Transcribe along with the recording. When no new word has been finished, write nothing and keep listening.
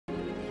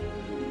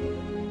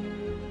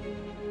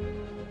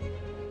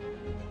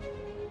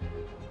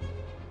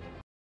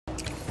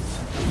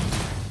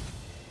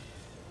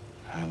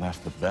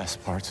left the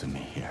best parts of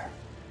me here.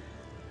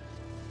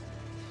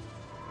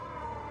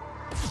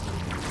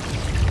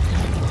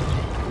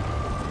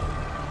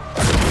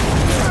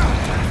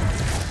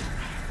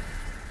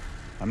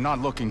 I'm not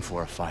looking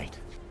for a fight.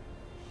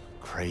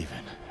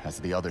 Craven has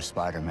the other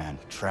Spider-Man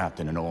trapped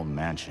in an old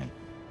mansion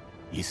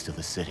east of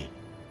the city.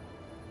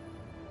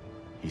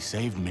 He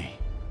saved me.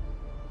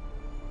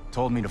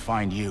 Told me to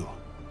find you.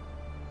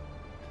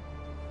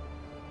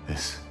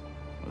 This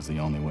was the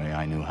only way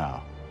I knew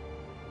how.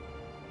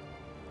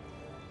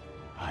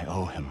 I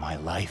owe him my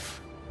life.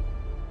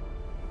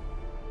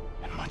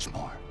 And much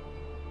more.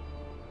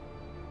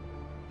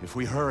 If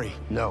we hurry...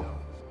 No.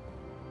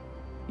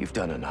 You've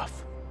done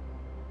enough.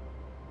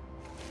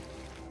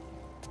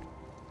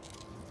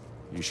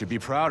 You should be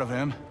proud of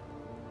him.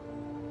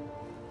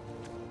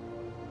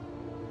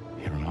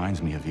 He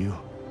reminds me of you.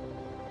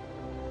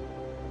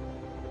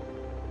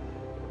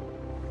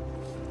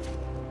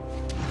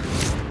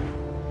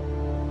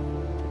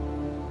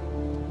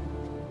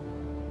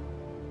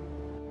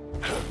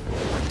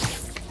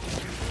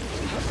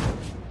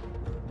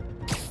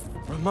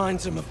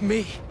 Reminds him of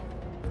me.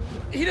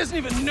 He doesn't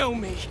even know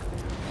me.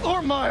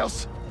 Or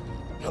Miles.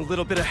 A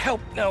little bit of help,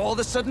 now all of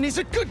a sudden he's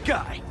a good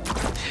guy.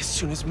 As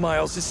soon as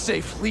Miles is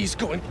safe, Lee's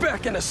going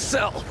back in a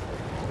cell.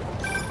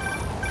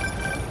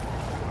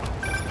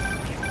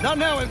 Not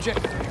now, MJ.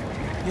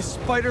 Is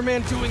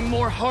Spider-Man doing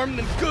more harm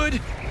than good?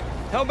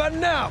 How about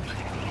now?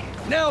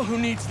 Now who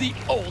needs the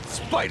old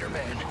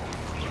Spider-Man?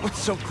 What's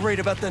so great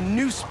about the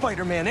new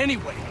Spider-Man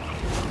anyway?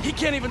 He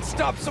can't even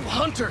stop some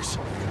hunters.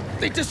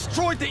 They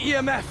destroyed the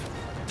EMF.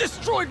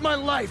 Destroyed my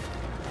life.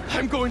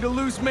 I'm going to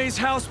lose May's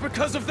house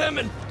because of them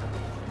and...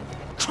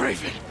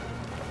 Craven.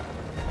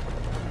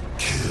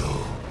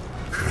 Kill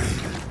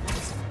Craven.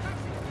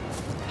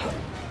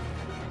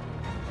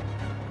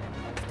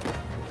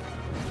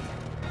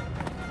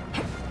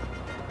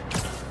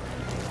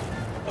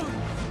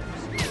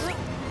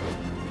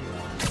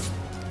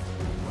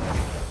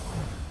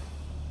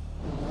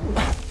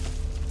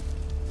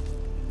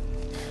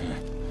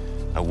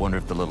 I wonder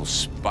if the little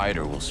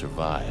spider will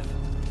survive.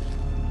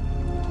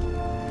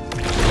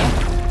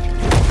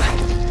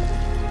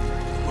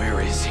 Where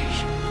is he?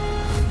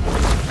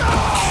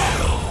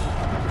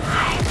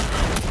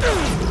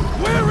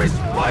 Where is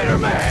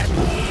Spider-Man?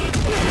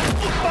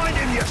 Find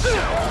him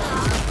yourself!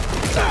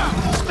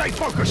 Stay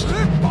focused!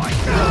 Mike!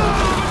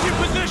 What's your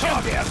position?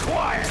 Come here,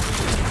 quiet!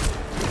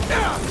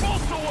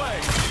 Pulse away!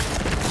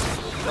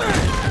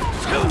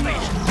 Tell me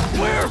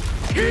where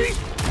he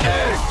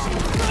is!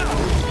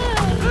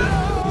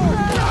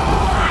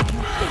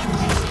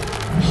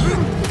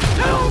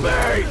 Tell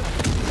me!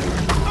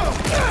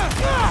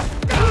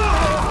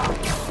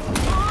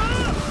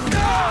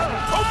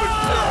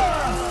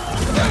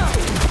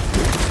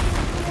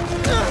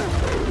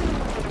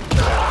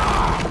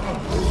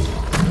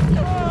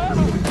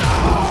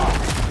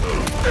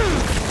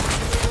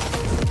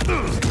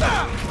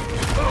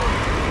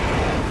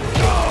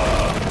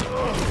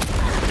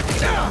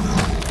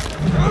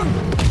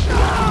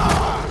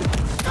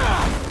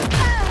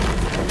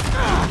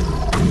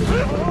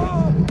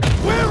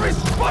 Where is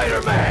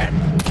Spider-Man?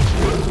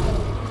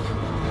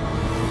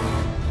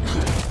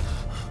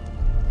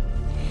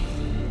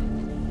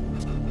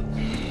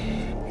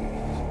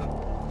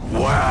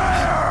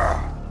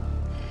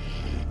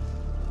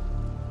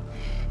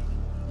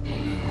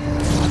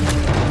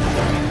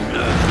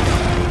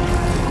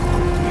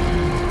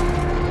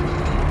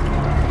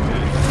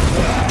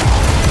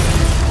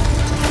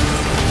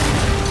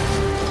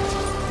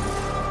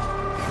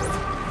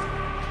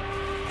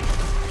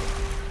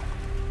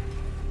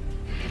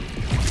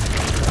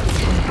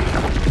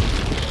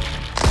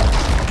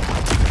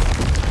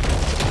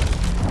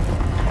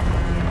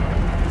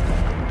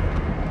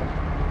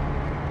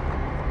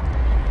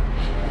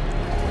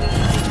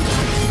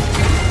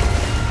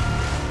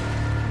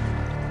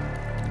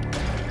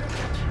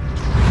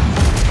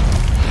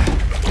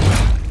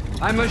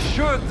 I'm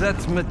assured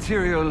that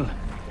material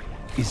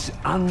is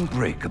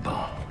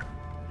unbreakable.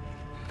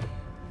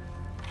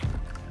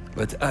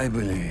 But I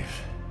believe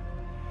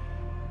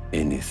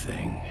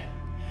anything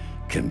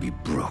can be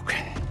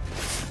broken.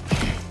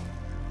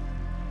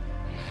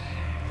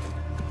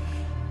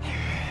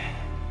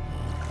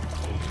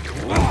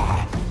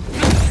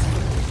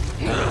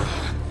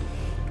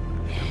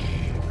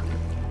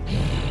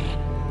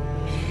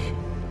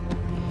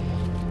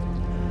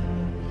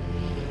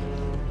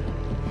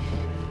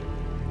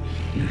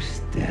 You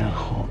still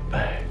hold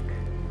back.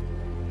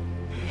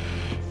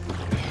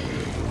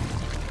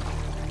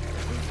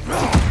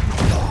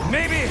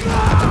 Maybe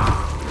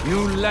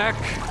you lack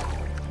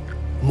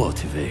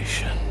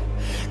Motivation.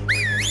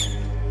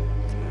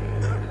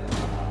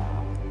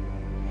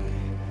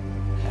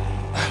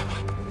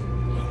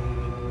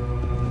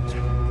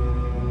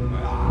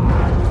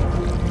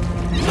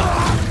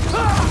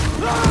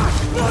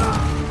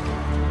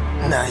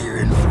 Now you're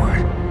in for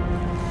it.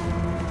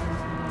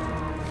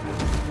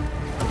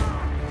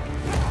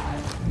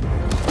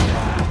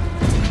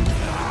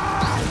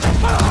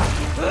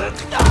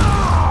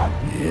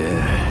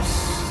 Yes.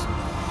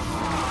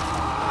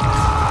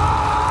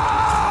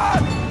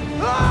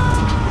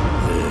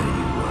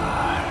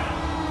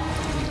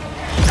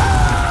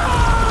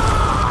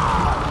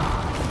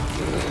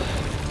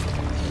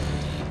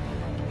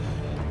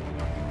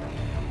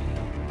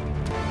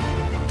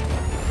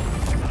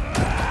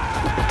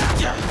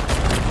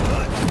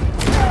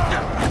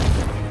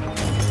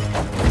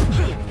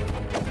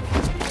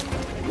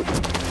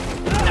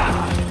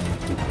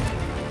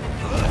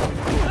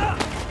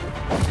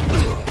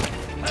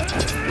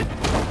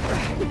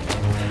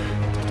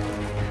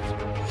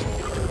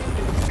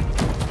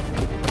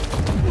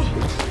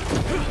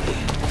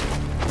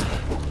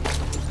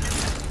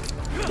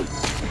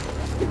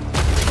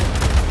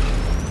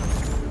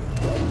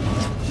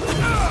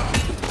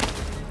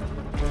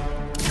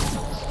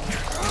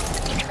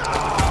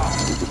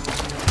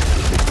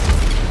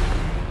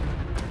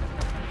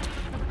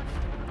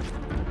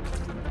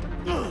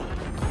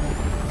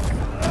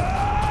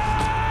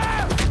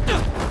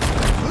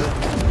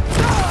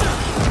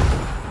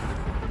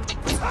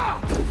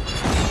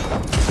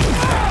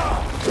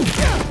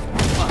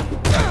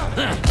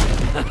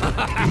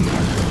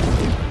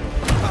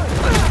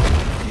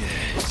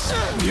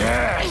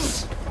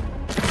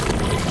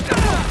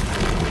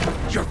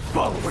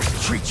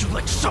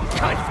 like some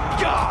kind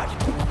of god.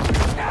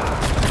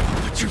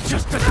 But you're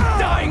just a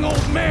dying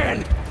old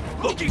man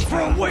looking for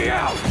a way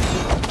out.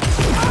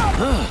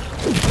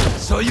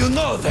 So you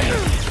know then.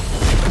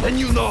 And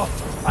you know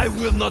I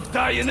will not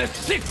die in a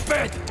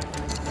sickbed.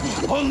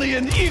 Only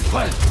an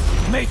equal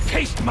may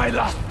taste my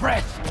last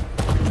breath.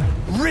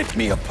 Rip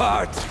me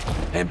apart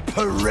and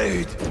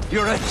parade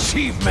your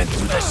achievement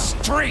to the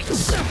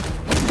streets.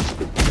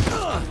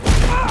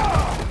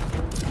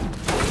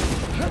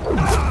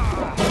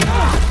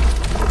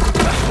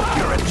 I hope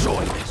you're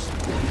enjoying this.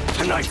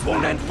 Tonight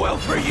won't end well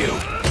for you.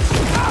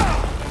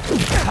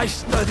 I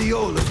study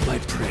all of my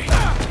prey.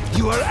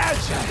 You are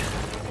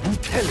agile,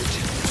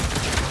 intelligent,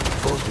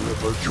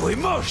 vulnerable to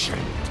emotion.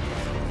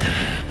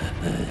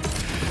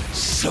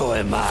 So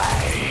am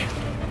I.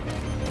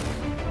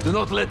 Do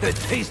not let the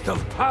taste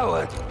of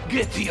power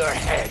get to your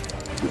head.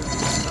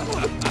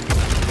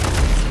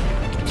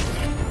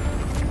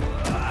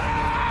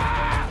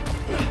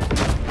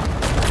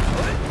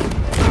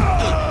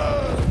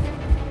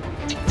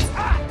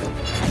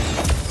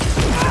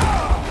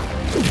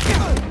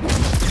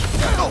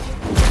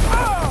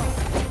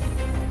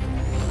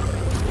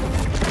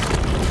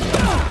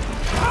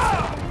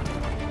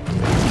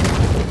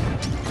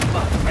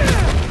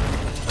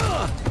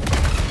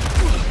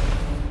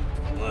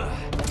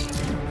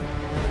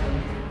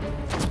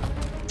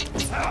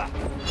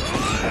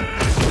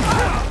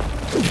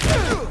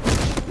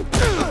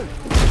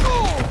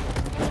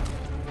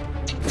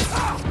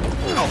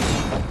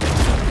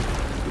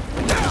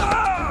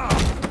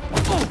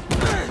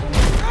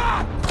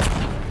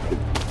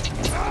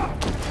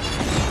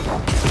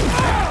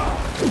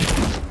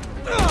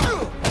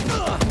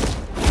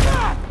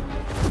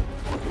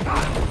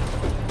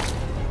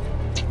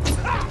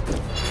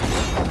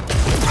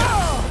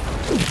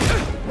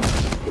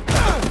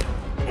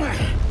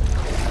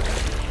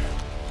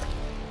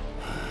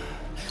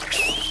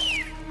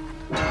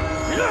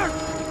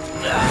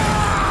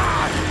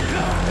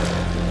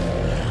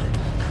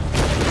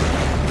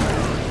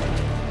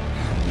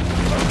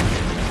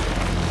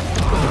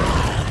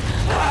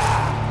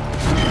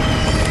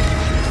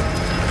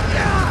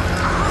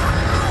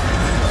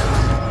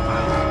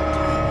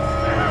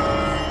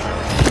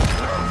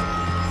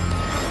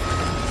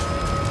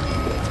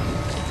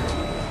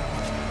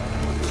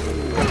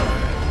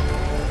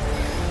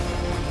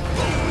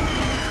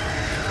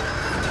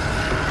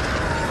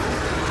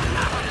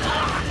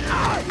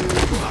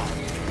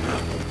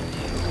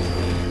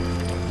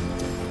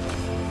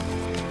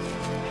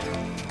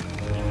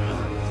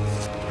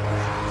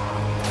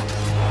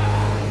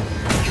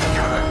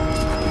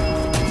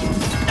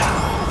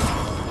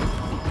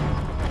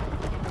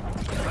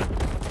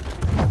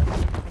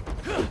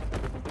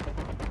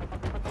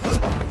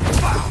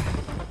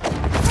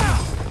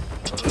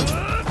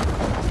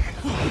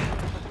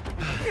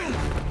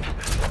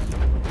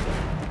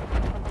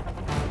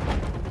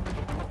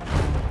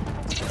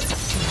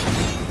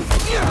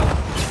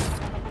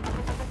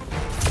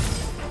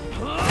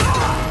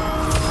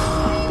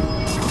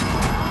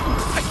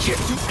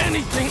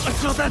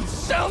 Until that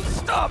sound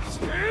stops!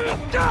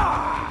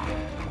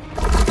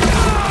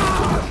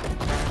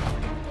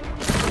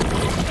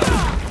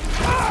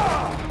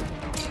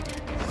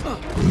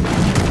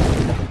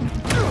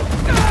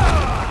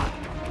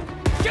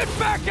 Get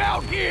back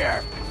out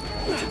here!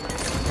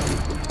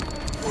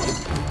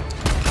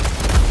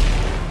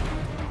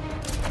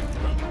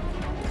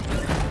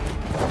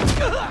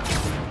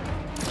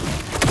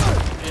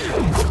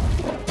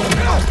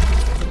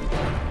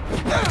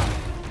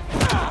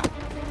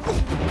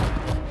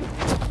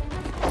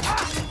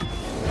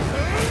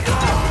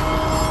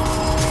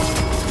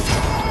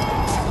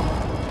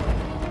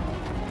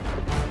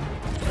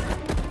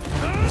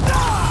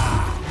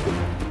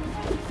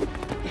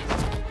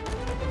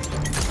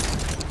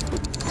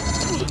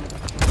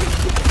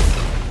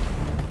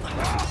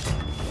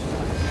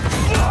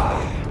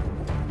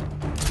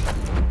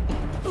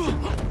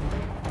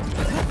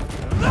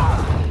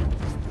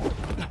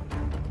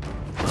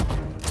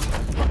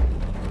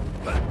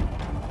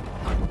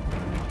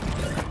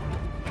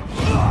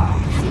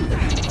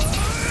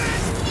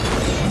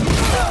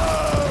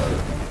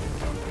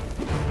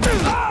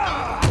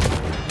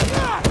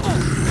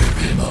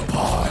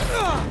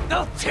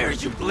 Tear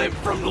you limb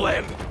from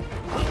limb!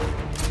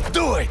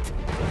 Do it!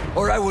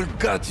 Or I will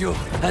gut you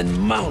and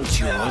mount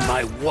you on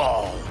my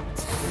wall.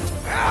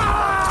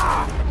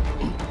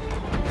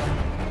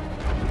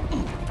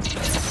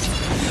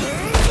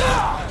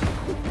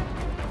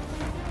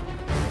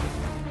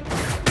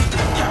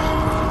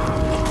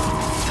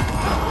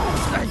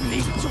 I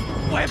need to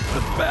web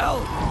the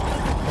bell!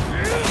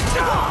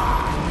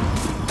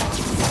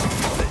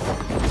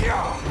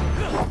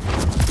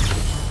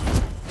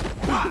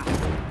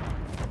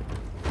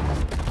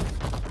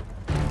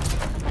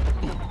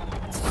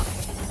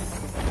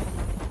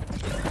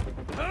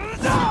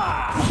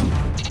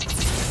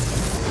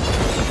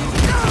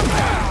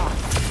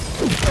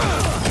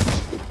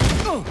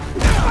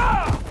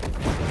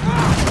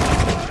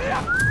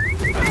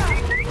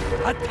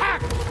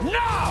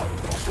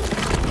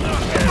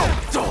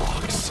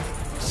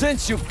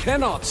 Since you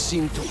cannot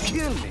seem to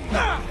kill me,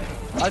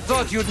 I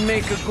thought you'd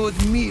make a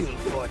good meal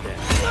for them.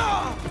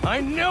 I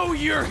know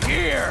you're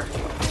here!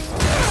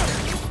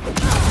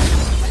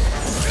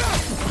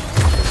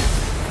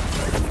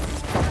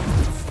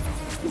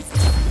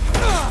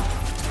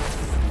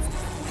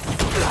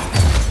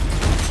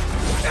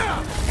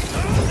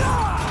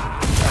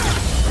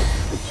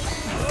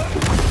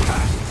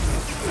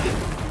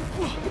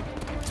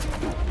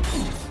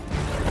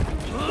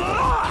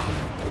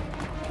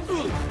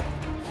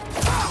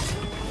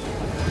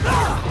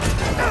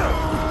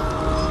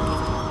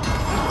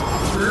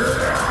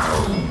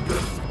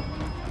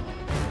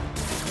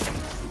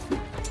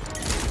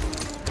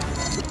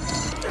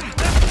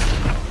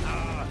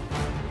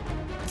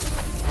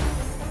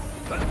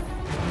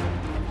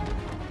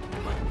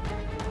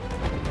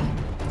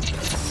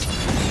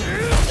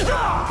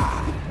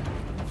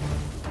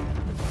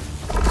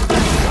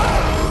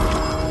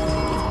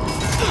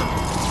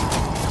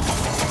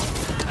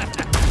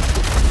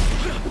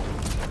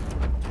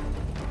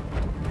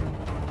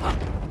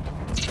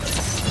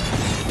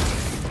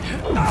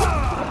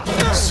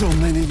 So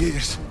many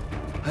years,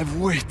 I've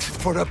waited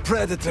for a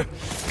predator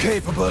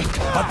capable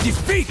of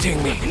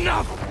defeating me.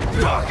 Enough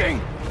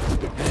talking!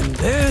 And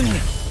then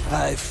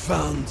I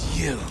found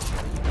you.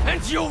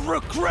 And you'll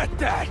regret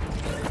that!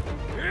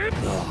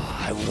 No,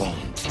 I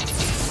won't.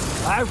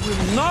 I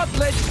will not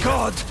let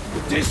God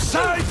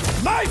decide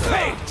my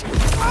fate!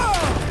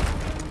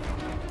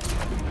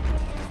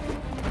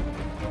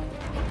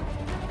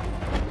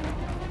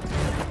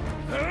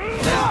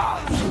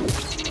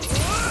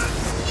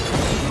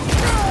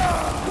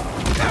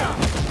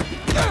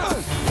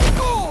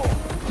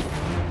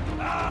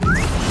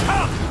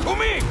 To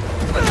me!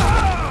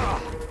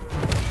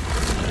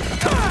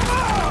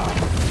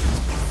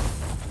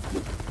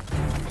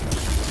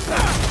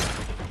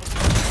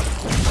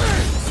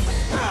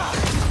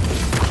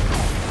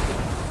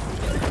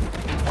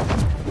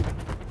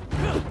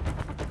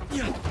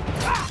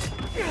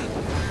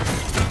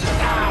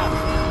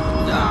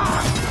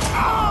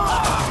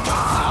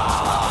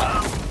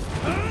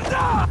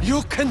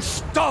 You can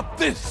stop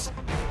this!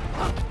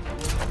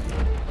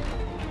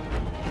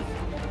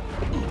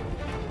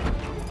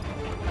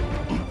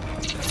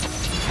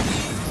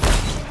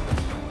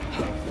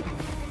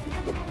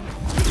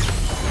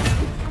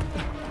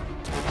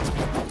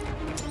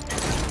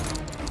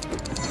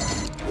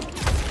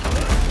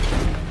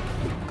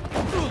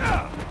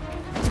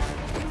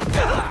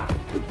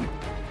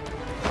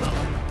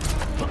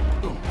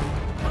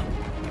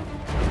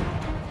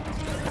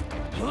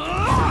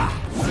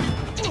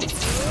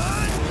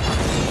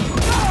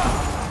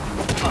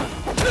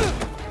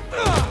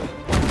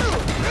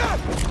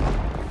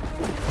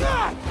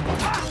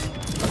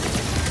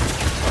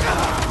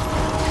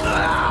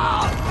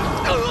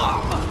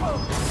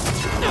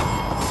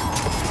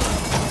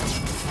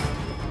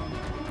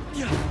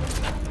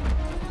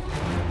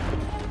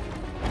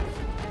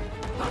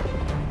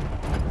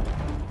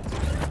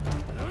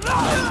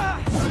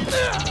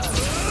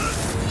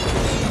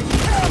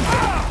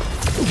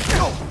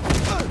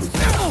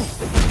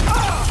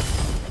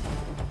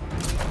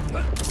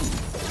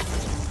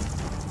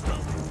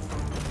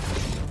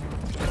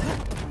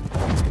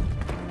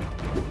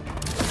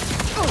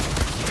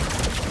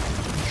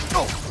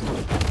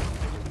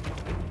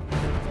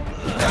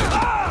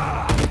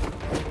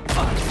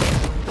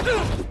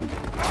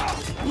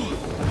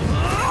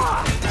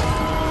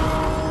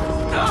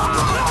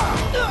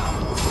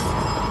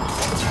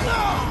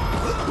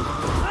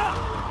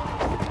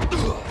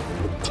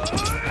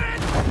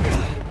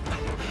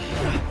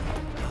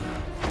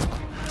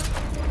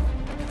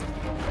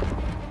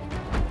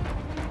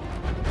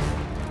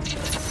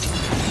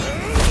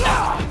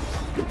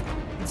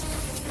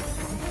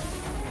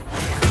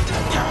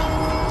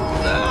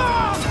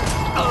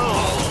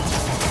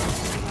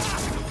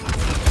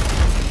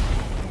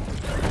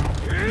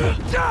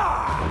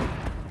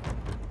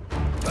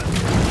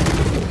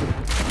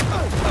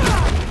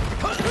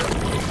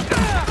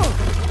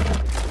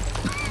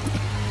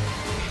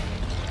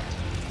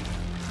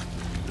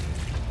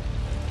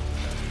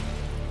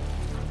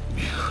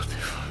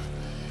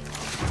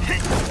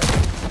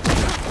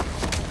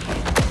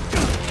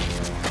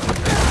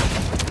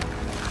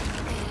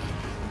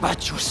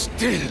 But you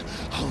still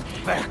hold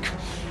back.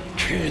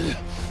 Kill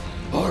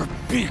or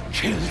be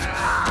killed.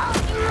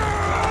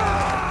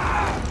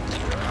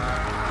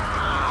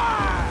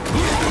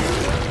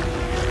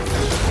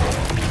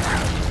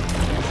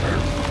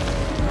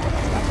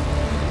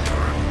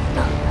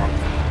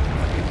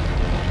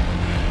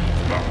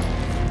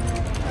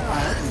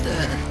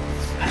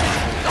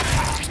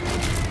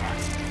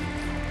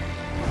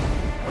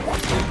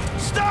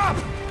 Stop!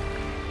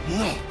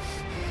 No.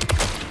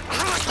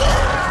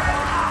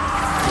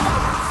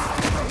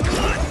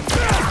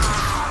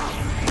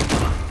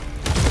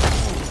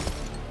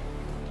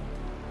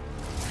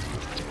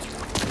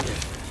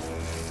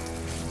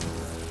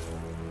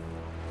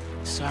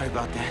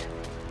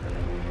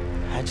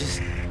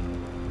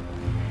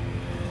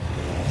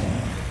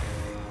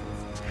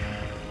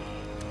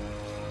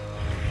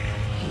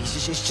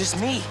 It's just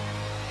me.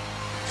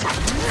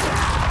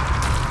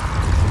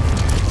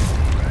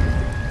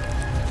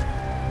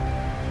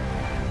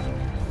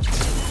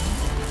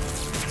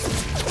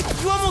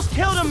 You almost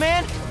killed him,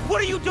 man!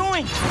 What are you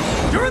doing?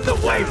 You're in the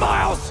way,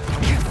 Miles!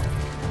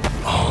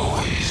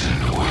 Always in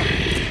the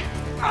way.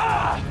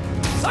 Ah!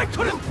 I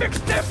could have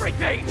fixed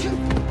everything!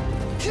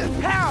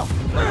 How?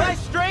 By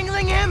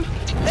strangling him?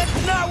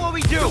 That's not what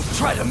we do! Don't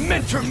try to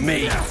mentor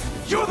me!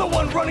 You're the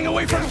one running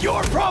away from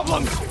your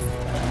problems!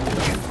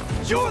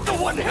 You're the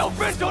one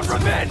hell-bent on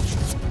revenge!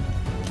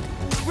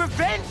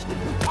 Revenge?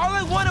 All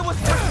I wanted was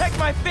to protect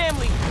my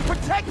family!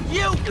 Protect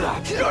you!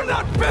 You're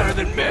not better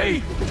than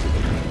me!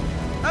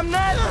 I'm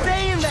not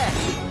saying that!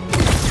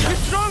 You're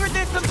stronger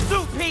than some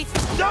soup, Pete!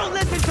 Don't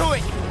listen to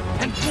it!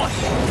 And what?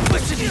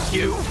 Listen to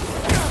you?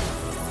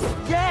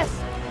 Yes!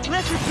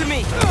 Listen to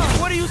me!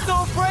 What are you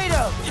so afraid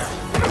of?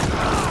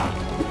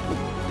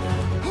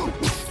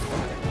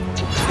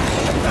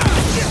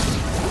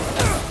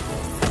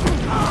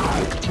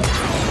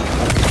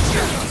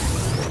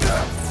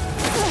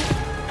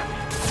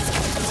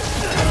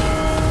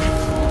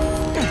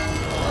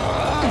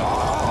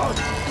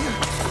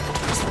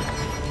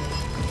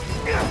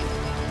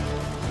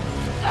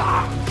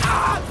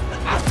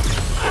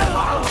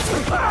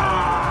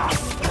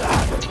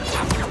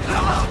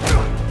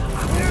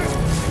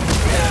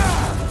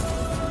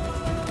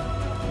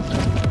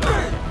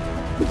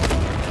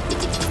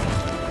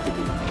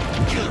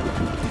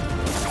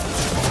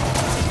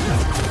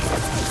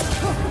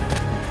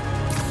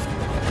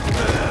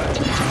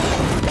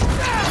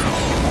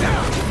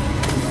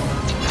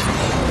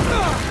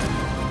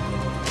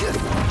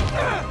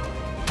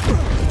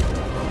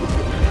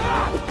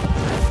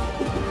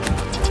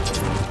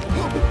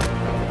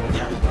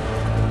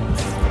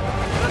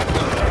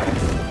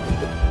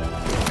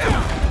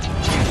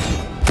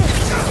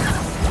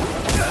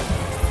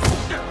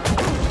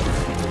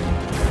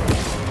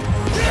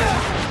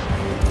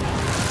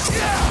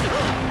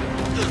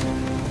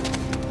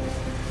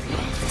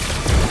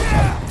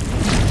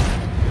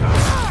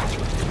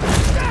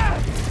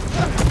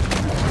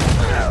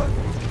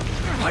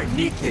 I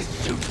need this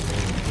suit.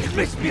 It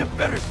makes me a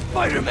better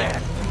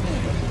Spider-Man.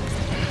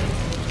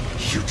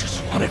 You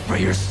just want it for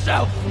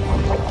yourself.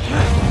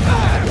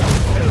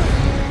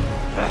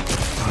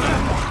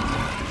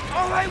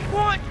 All I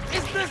want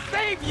is to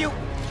save you!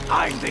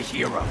 I'm the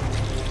hero.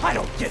 I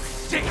don't get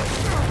saved.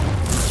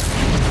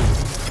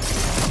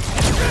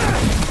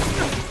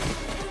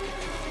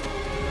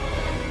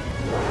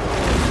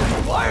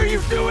 Why are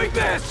you doing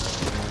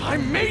this? I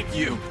made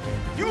you.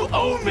 You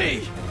owe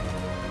me.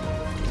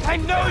 I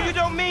know you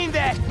don't mean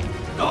that!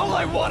 All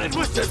I wanted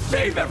was to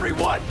save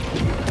everyone.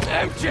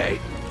 MJ,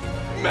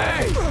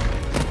 May.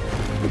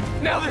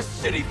 Now the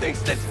city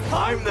thinks that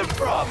I'm the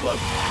problem.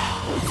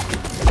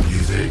 You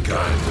think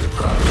I'm the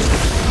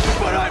problem?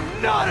 But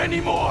I'm not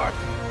anymore.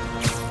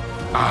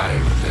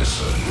 I'm the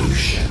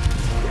solution.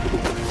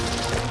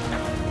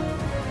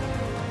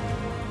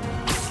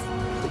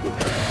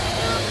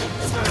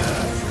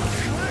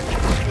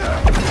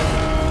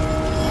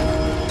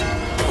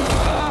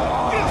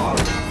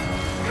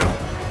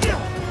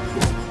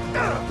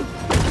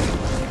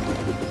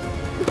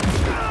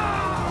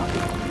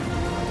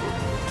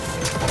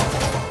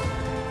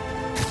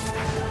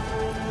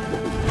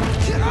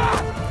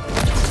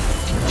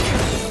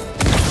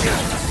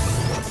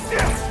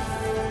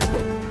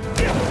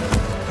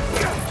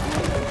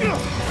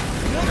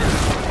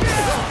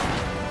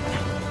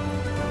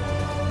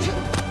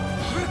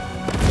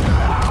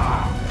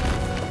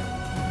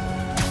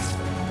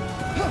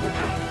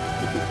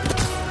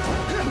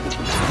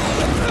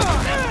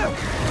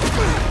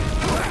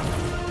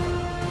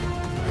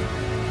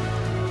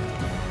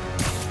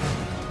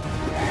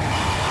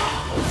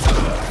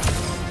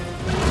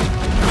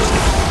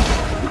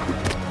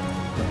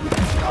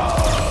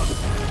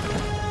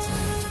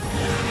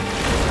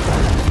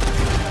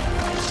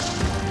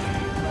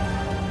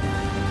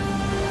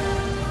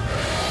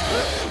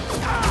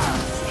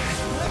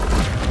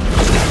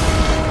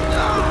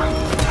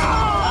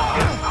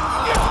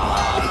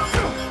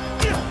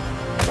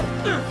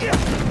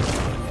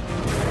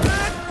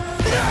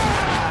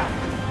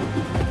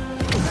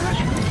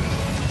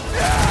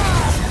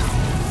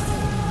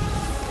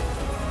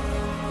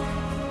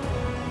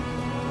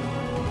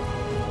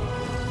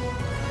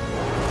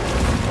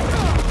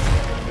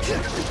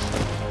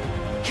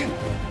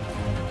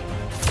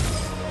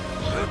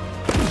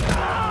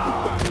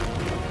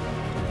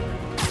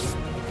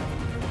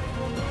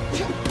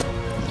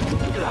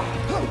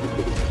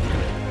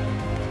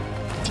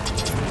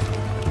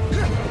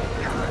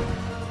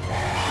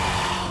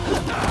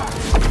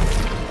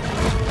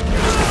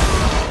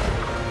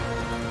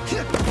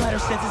 Spider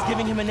sense is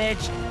giving him an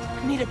edge.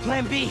 Need a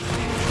plan B.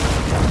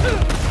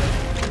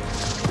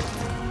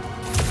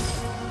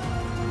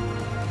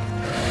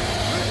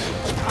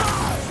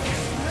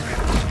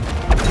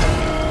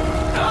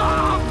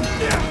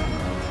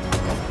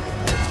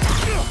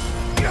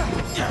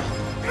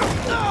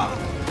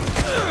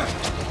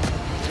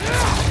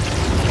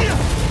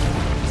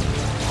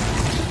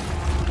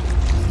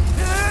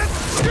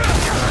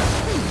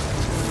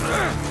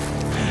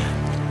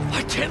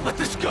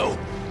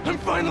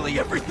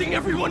 everything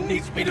everyone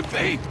needs me to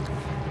be.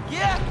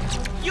 Yeah?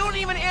 You don't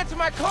even answer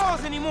my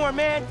calls anymore,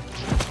 man.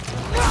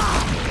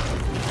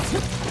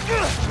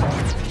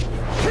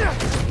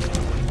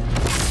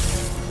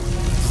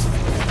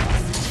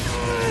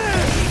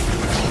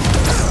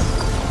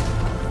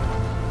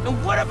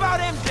 And what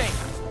about MJ?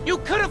 You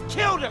could have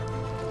killed her.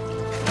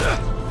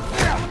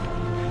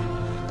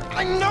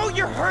 I know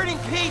you're hurting,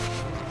 Pete,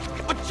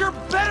 but you're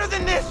better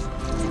than this.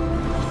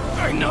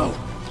 I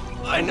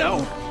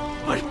know,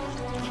 but...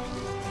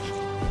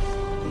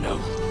 No.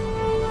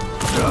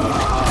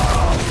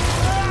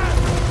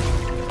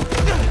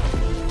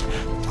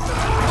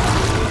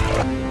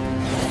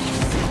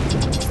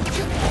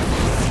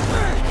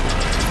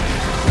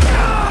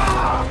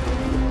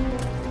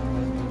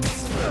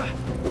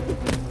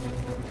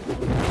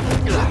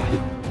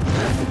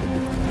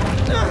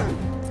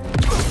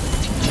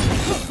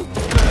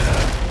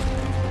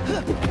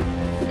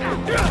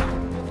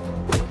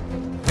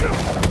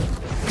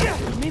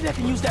 Maybe I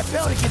can use that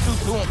bell to get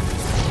through to him.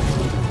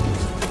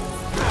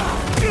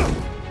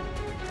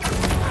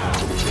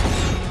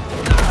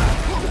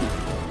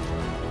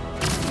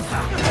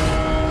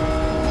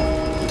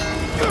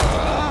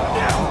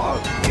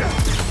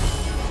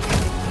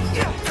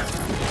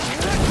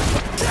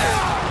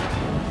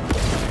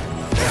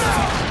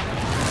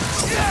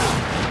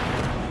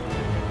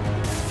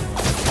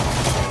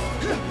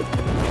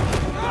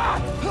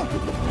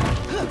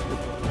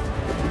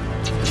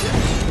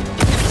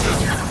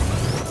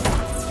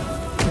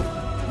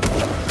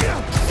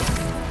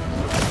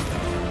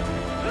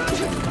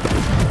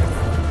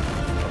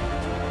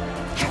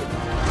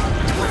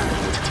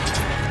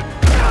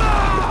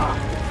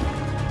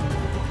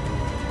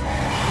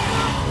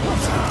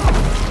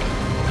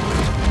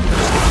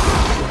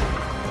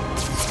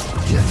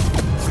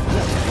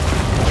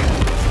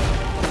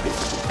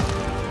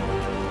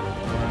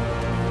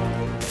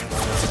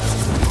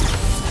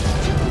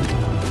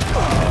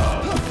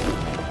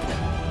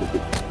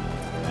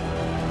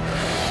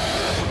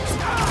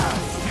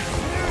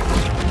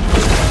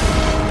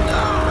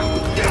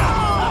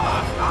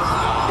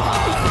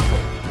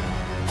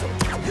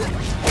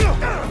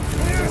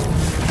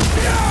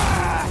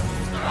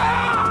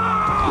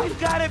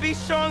 Be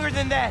stronger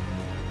than that.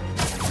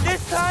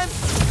 This time,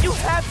 you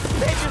have to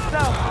save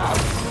yourself.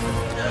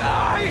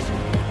 I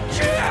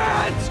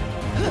can't!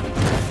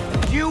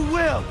 You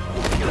will.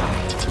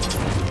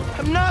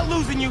 I'm not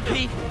losing you,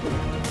 Pete.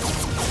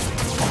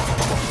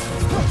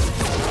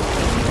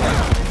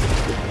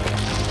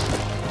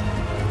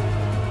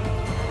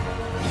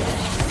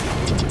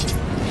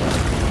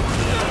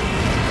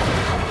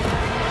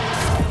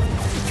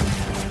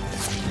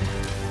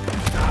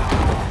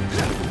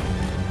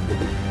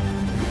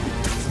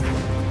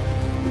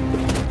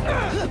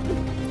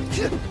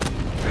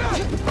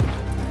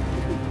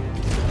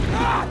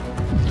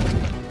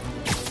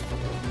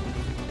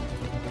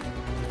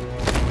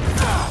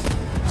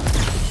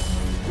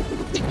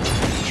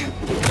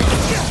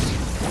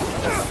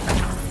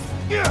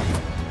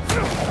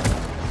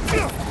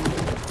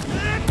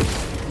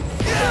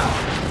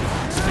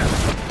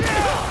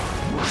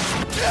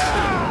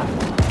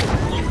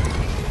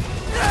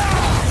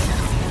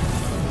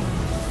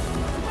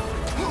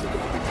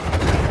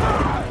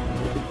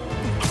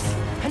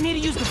 I need to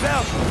use the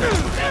bell.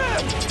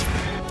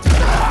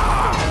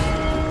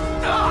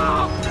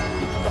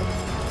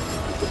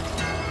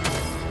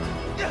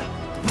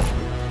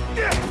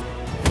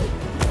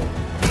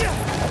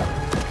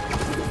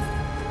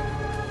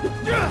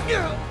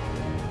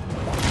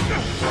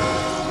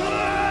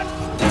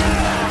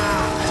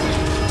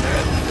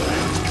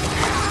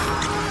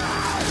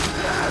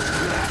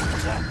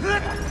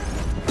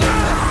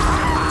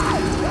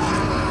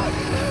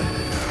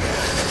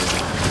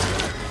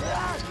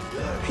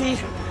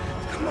 Pete,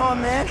 come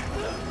on, man.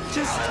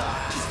 Just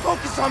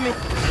focus on me.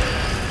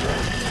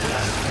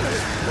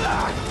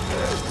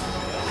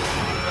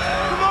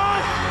 Come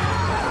on!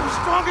 I'm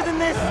stronger than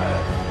this.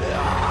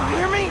 You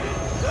hear me?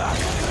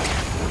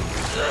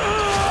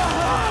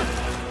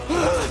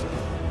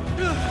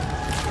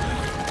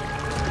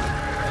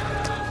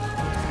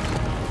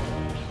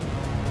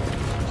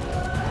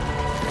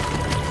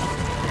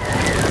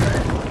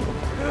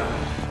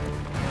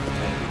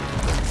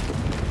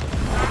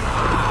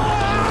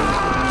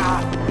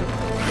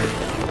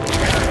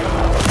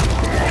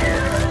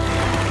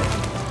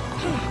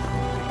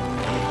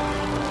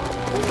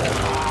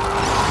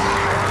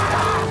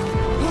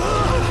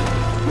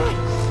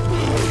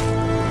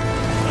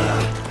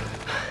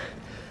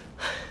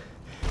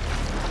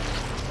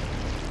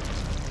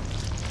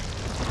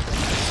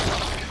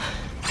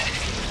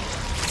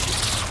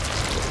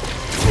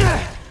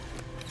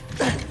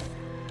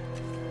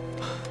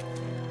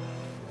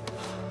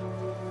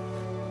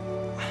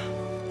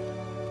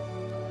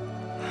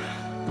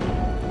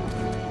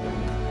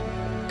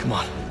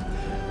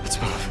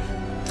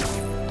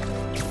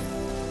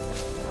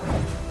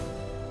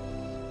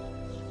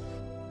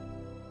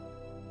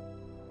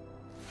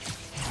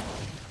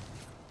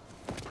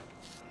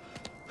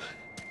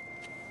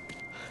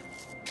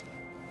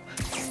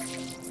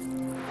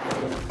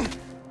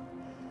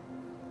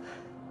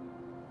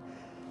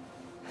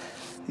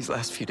 These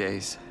last few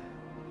days...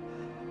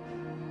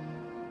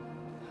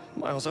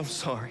 Miles, I'm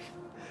sorry.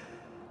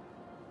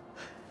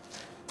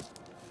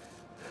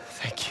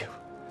 Thank you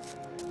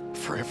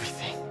for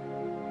everything.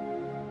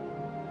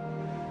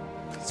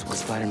 It's what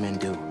Spider-Man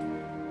do.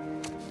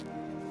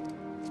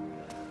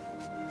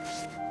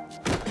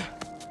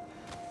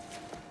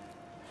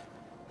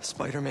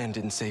 Spider-Man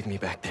didn't save me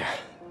back there.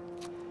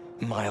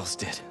 Miles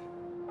did.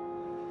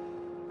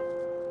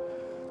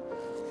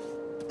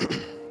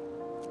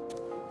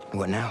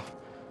 What now?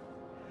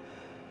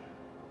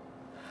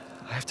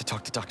 I have to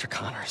talk to Dr.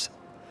 Connors.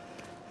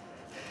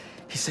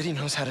 He said he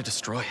knows how to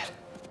destroy it.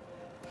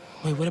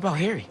 Wait, what about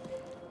Harry?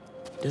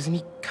 Doesn't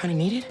he kind of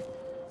need it?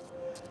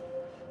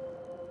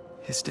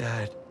 His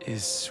dad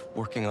is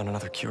working on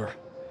another cure.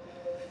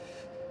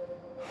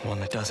 One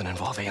that doesn't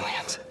involve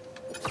aliens.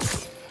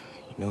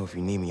 You know, if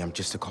you need me, I'm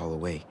just a call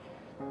away.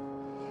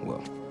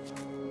 Well,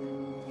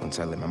 once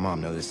I let my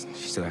mom know this,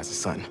 she still has a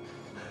son.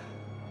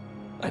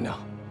 I know.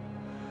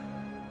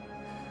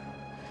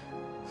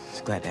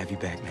 Just glad to have you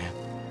back, man.